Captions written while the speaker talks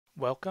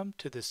Welcome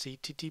to the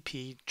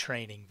CTTP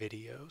training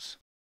videos.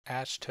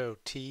 AASHTO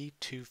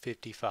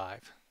T255,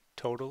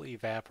 Total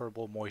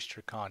Evaporable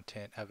Moisture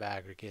Content of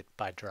Aggregate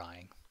by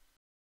Drying.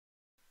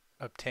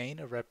 Obtain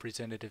a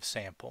representative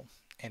sample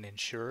and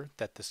ensure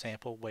that the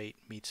sample weight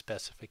meets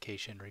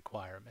specification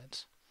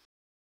requirements.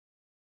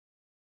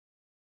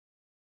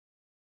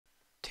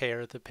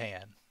 Tare the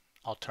pan.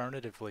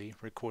 Alternatively,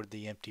 record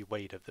the empty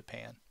weight of the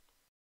pan.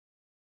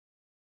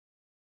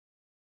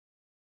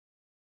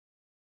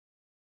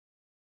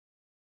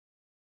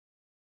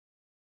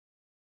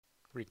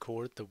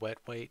 Record the wet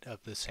weight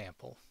of the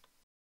sample.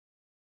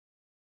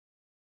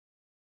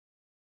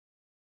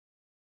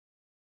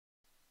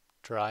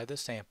 Dry the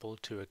sample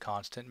to a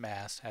constant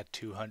mass at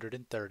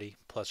 230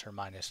 plus or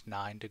minus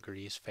 9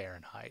 degrees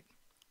Fahrenheit.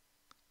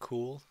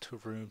 Cool to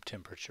room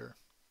temperature.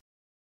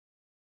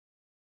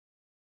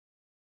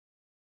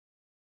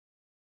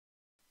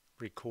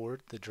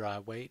 Record the dry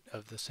weight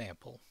of the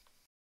sample.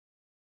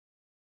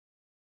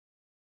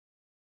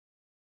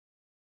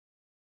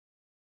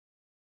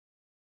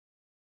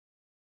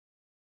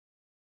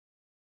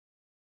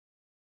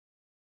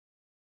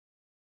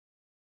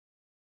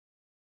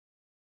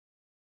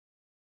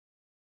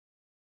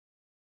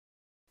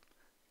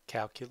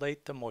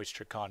 Calculate the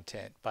moisture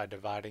content by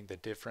dividing the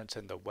difference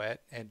in the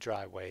wet and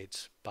dry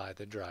weights by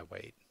the dry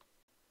weight.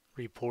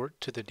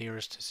 Report to the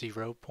nearest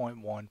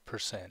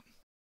 0.1%.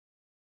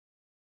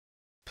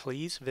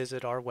 Please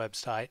visit our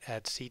website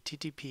at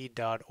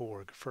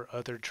cttp.org for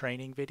other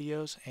training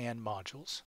videos and modules.